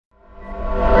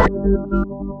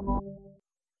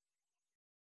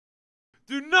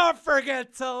Do not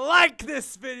forget to like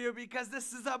this video because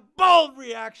this is a bold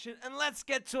reaction. And let's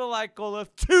get to a like goal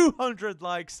of 200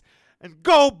 likes. And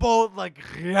go bold like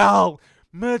Real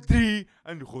Madrid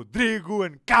and Rodrigo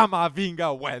and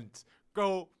Camavinga went.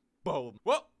 Go bold.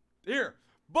 Well, here.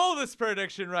 Boldest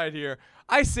prediction right here.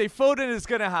 I say Foden is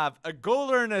going to have a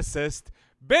goal or an assist.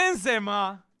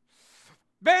 Benzema.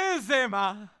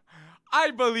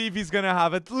 I believe he's going to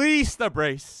have at least a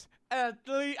brace.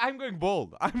 I'm going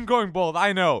bold.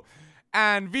 I know.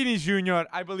 And Vini Jr.,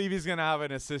 I believe he's going to have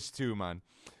an assist too, man.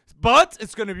 But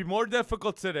it's going to be more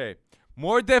difficult today.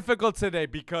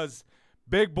 Because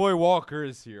Big Boy Walker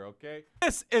is here, okay?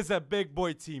 This is a big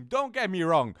boy team. Don't get me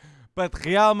wrong. But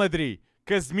Real Madrid,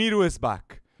 Casemiro is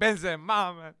back.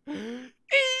 Benzema, man. Benzema,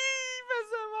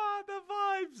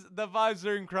 the vibes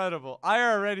are incredible. I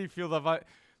already feel the vibe.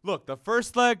 Look, the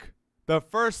first leg,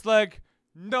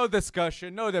 no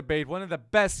discussion, no debate. One of the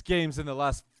best games in the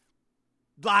last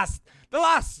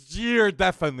year,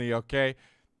 definitely, okay?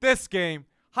 This game,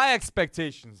 high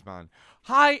expectations, man.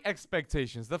 High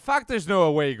expectations. The fact there's no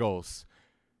away goals.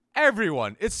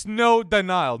 Everyone, it's no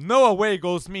denial. No away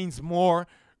goals means more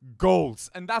goals.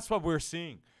 And that's what we're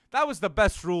seeing. That was the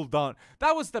best rule done.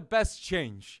 That was the best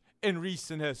change in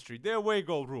recent history. The away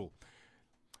goal rule.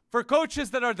 For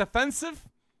coaches that are defensive,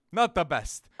 not the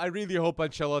best. I really hope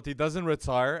Ancelotti doesn't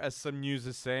retire, as some news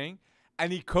is saying,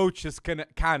 and he coaches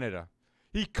Canada.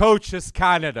 He coaches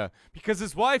Canada because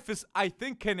his wife is, I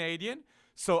think, Canadian.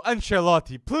 So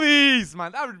Ancelotti, please,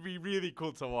 man, that would be really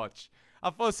cool to watch.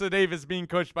 Afonso Davies being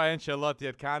coached by Ancelotti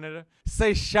at Canada.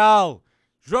 Seixal,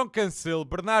 João Cancelo,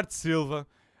 Bernardo Silva,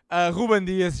 Ruben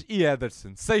Dias e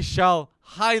Ederson. Seixal,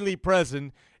 highly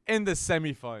present in the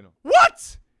semi-final.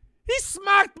 What? He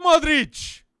smacked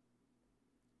Modric.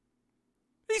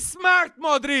 He smacked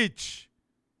Modric.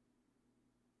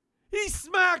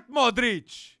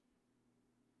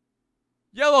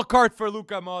 Yellow card for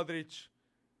Luka Modric.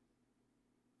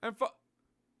 And for...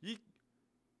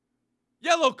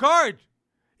 Yellow card.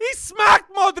 He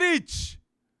smacked Modric.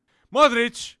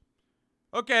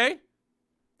 Okay.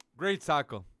 Great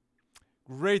tackle.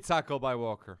 Great tackle by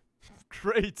Walker.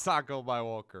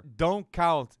 Don't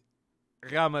count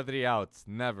Real Madrid out.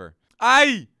 Never.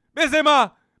 Ay!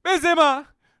 Benzema!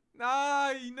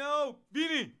 Ay, no!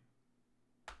 Vini,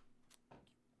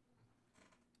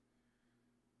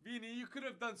 you could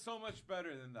have done so much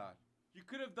better than that.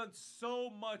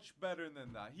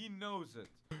 He knows it.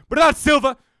 Bernardo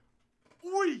Silva!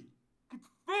 Ui!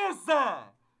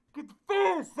 Que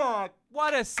defesa!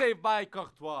 What a save by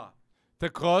Courtois. The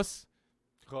cross.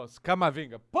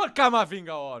 Camavinga. Put Camavinga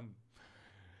on.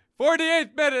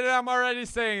 48th minute and I'm already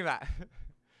saying that.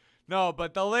 No,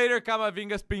 but the later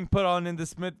Camavinga's being put on in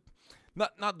this mid...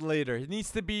 Not later. It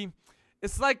needs to be...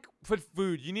 It's like with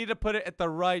food. You need to put it at the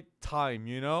right time,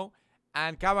 you know?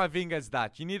 And Camavinga is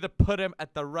that. You need to put him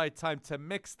at the right time to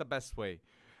mix the best way.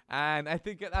 And I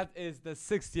think that is the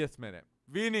 60th minute.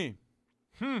 Vini.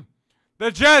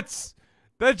 The Jets.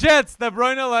 De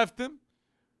Bruyne left him.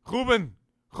 Ruben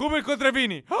contra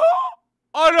Vini.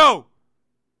 Oh no.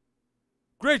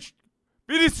 Great.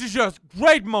 Vinicius.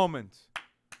 Great moment.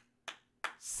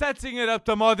 Setting it up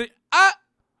to Madrid.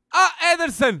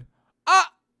 Ederson.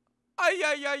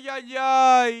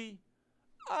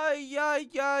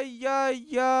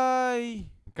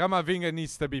 Camavinga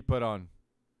needs to be put on.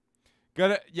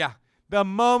 Yeah. The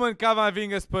moment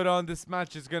Camavinga is put on, this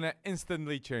match is gonna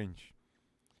instantly change.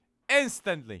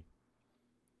 Instantly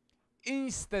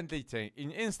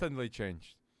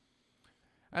changed.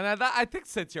 And I think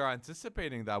City are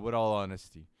anticipating that, with all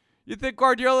honesty. You think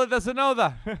Guardiola doesn't know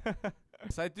that?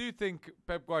 So I do think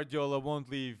Pep Guardiola won't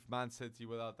leave Man City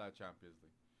without that Champions League.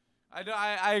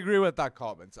 I agree with that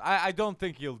comment. I don't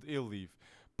think he'll leave.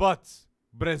 But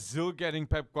Brazil getting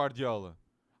Pep Guardiola,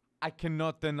 I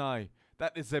cannot deny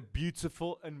that is a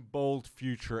beautiful and bold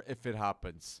future if it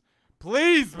happens.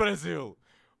 Please, Brazil,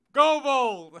 go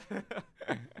bold.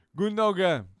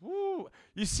 Gundogan. Woo.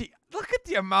 You see, look at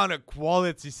the amount of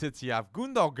quality City have.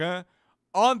 Gundogan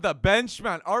on the bench,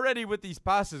 man. Already with these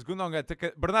passes. Gundogan took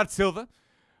it. Bernardo Silva.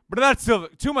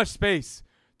 Too much space.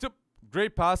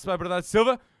 Great pass by Bernardo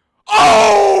Silva.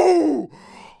 Oh!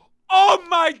 Oh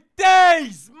my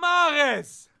days!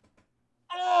 Mahrez!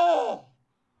 Oh!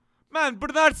 Man,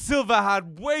 Bernardo Silva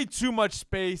had way too much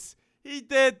space. He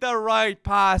did the right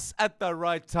pass at the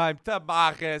right time to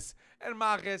Mahrez. And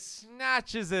Mahrez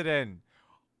snatches it in.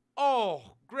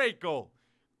 Oh, great goal.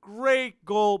 Great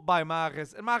goal by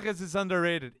Mahrez. And Mahrez is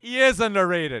underrated. He is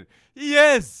underrated. He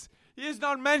is. He is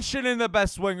not mentioned in the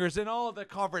best wingers, in all of the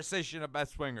conversation of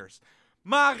best wingers.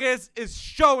 Mahrez is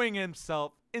showing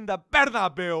himself in the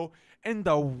Bernabeu in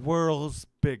the world's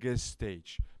biggest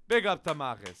stage. Big up to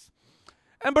Mahrez.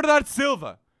 And Bernard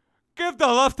Silva. Give the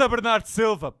love to Bernard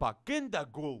Silva, pá. Ginda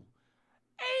goal.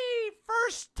 Hey,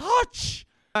 first touch.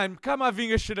 And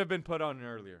Camavinga should have been put on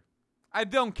earlier. I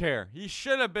don't care. He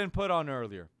should have been put on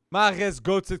earlier. Mahrez,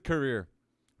 goated career.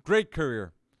 Great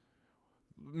career.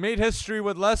 Made history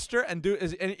with Leicester and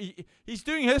he's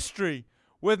doing history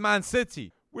with Man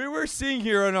City. We were seeing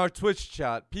here on our Twitch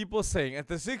chat people saying at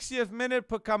the 60th minute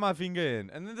put Camavinga in,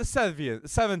 and then the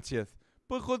 70th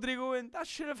put Rodrigo in. That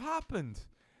should have happened.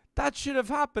 That should have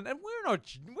happened. And we're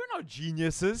not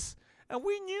geniuses, and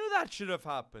we knew that should have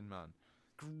happened, man.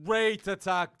 Great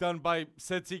attack done by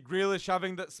City. Grealish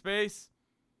having that space.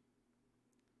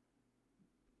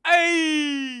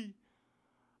 Hey!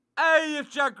 Hey, if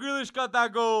Jack Grealish got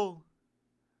that goal.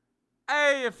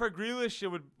 Hey, if for Grealish, it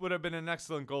would have been an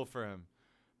excellent goal for him.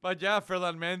 But yeah,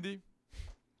 Ferland Mendy.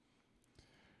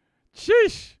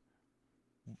 Sheesh.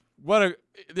 What a,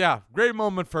 yeah, great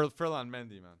moment for Ferland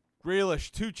Mendy, man.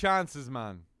 Grealish, 2 chances,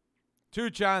 man.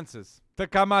 2 chances. To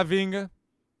Camavinga.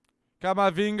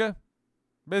 Camavinga.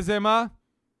 Benzema.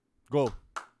 Goal.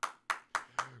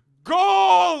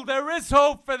 Goal! There is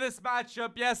hope for this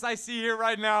matchup. Yes, I see here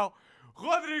right now.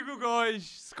 Rodrigo Goes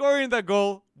scoring the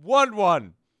goal.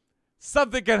 1-1.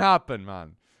 Something can happen,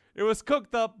 man. It was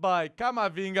cooked up by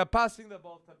Camavinga passing the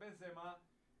ball to Benzema,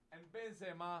 and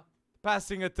Benzema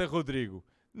passing it to Rodrigo.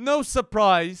 No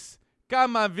surprise,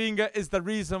 Camavinga is the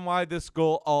reason why this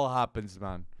goal all happens,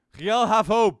 man. Real have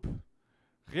hope.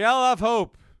 Real have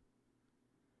hope.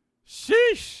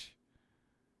 Sheesh.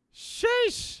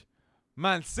 Sheesh.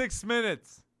 Man, 6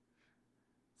 minutes.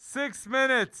 6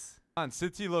 minutes. Man,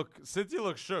 City look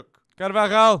shook.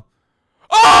 Carvajal.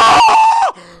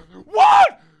 Oh!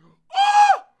 What?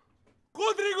 Oh!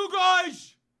 Rodrigo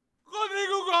Goes!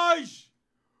 Rodrigo Goes!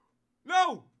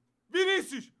 No!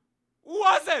 Vinicius! Who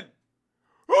was it?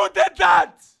 Who did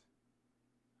that?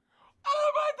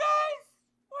 Oh my days!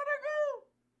 What a goal!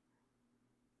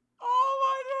 Oh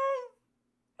my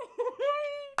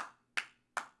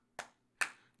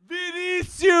days!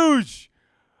 Vinicius!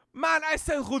 Man, I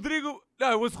said Rodrigo.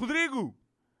 No, it was Rodrigo.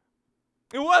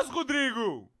 It was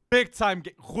Rodrigo. Big time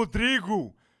game.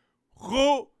 Rodrigo.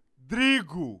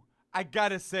 Rodrigo. I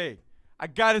gotta say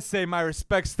my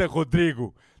respects to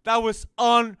Rodrigo. That was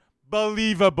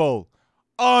unbelievable.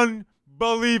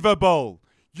 Unbelievable.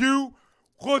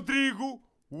 Rodrigo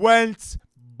went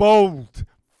bold.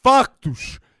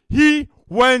 Factus. He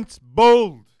went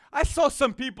bold. I saw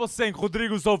some people saying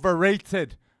Rodrigo's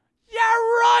overrated. Yeah,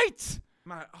 right.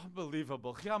 Man,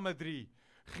 unbelievable. Real Madrid.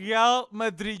 Real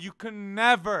Madrid, you can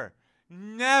never,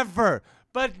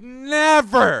 but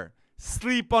never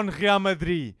sleep on Real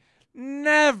Madrid.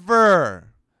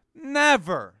 Never.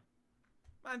 Never.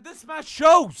 Man, this match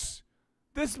shows.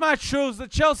 This match shows. The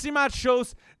Chelsea match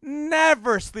shows.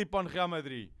 Never sleep on Real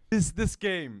Madrid. This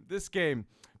game.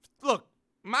 Look,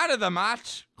 man of the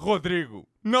match, Rodrigo.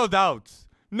 No doubts.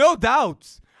 No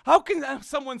doubts. How can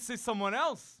someone say someone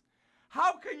else?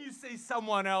 How can you say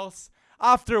someone else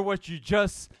after what you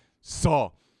just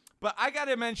saw? But I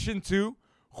gotta mention too,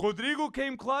 Rodrigo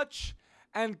came clutch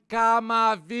and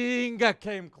Camavinga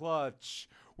came clutch.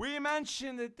 We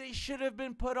mentioned that they should have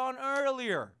been put on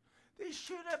earlier. They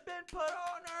should have been put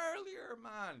on earlier,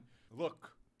 man.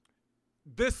 Look,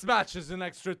 this match is in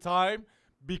extra time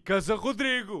because of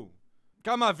Rodrigo.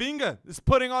 Camavinga is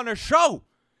putting on a show.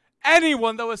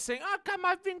 Anyone that was saying,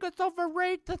 Camavinga's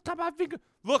overrated, Camavinga.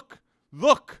 Look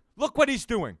what he's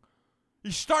doing.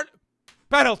 He started,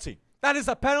 penalty. That is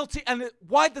a penalty, and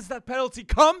why does that penalty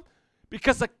come?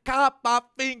 Because of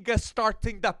Camavinga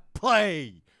starting the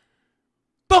play.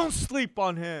 Don't sleep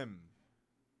on him.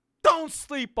 Don't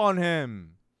sleep on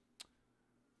him.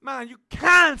 Man, you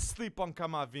can't sleep on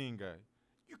Camavinga.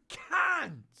 You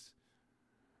can't.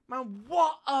 Man,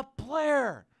 what a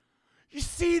player. You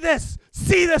see this?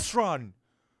 See this run?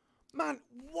 Man,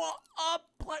 what a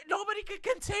play. Nobody can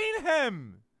contain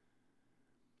him.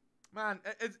 Man,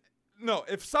 no,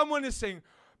 if someone is saying,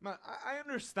 man, I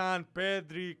understand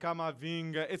Pedri,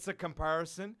 Camavinga, it's a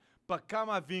comparison, but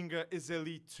Camavinga is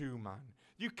elite too, man.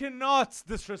 You cannot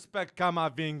disrespect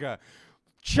Camavinga.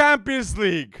 Champions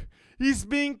League. He's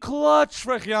being clutch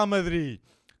for Real Madrid.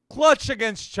 Clutch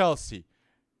against Chelsea.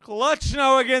 Clutch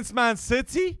now against Man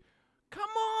City. Come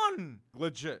on.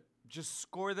 Legit. Just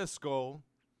score this goal.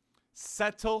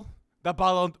 Settle the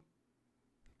Ballon.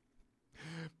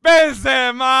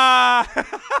 Benzema!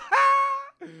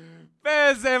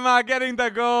 Benzema getting the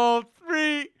goal.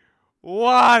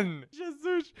 3-1.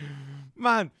 Jesus.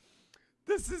 Man,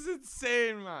 this is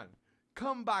insane, man.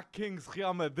 Comeback kings,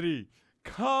 Real Madrid.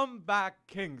 Comeback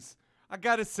kings. I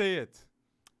gotta say it.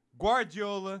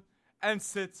 Guardiola and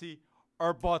City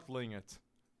are bottling it.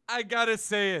 I gotta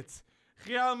say it.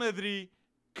 Real Madrid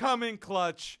coming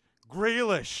clutch.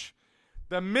 Grealish.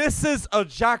 The misses of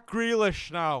Jack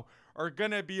Grealish now are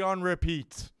gonna be on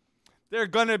repeat. They're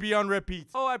gonna be on repeat.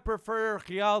 Oh, I prefer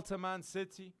Real to Man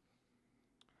City.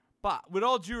 But with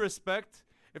all due respect,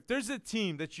 if there's a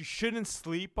team that you shouldn't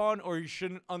sleep on, or you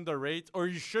shouldn't underrate, or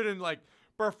you shouldn't like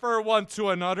prefer one to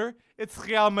another, it's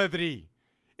Real Madrid.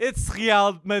 It's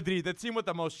Real Madrid, the team with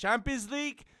the most Champions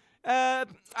League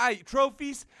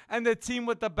trophies, and the team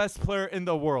with the best player in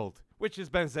the world, which is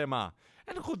Benzema.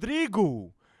 And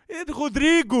Rodrigo.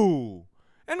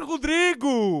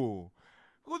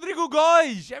 Rodrigo,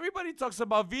 guys. Everybody talks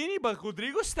about Vini, but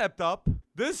Rodrigo stepped up.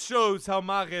 This shows how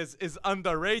Mahrez is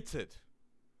underrated.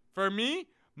 For me,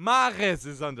 Mahrez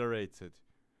is underrated.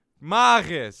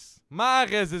 Mahrez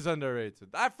is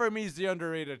underrated. That for me is the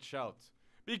underrated shout.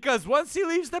 Because once he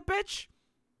leaves the pitch,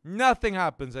 nothing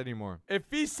happens anymore. If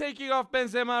he's taking off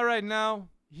Benzema right now,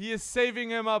 he is saving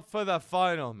him up for the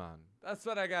final, man. That's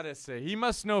what I gotta say. He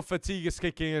must know fatigue is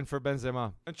kicking in for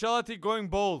Benzema. Ancelotti going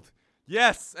bold.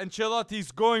 Yes,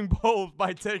 Ancelotti's going bold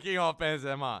by taking off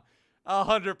Benzema.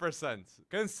 100%.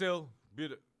 Cancel.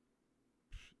 Beautiful.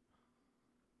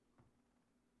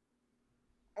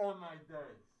 Oh my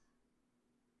days.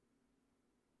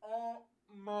 Oh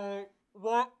my.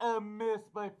 What a miss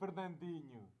by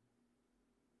Fernandinho.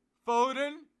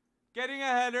 Foden getting a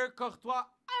header. Courtois.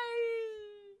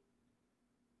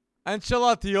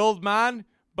 Ancelotti, old man,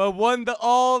 but won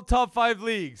all top 5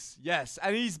 leagues. Yes,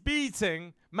 and he's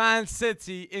beating Man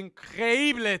City,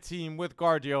 incredible team with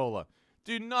Guardiola.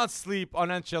 Do not sleep on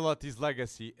Ancelotti's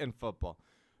legacy in football.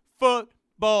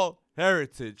 Football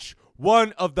heritage.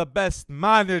 One of the best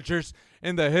managers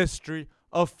in the history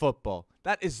of football.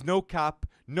 That is no cap,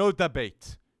 no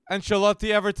debate. Ancelotti,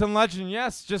 Everton legend.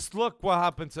 Yes, just look what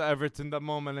happened to Everton the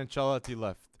moment Ancelotti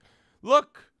left.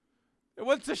 Look, it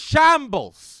went to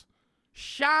shambles.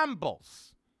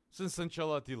 Shambles since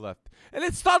Ancelotti left. And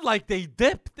it's not like they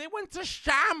dipped. They went to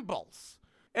shambles.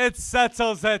 It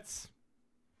settles it.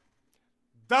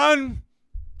 Done.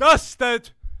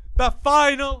 Dusted. The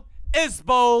final is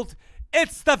bold.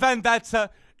 It's the vendetta.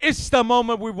 It's the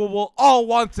moment we will all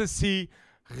want to see.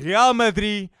 Real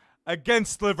Madrid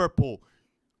against Liverpool.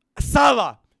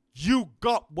 Salah, you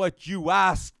got what you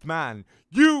asked, man.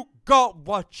 You got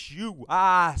what you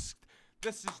asked.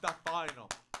 This is the final.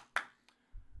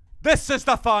 This is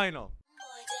the final.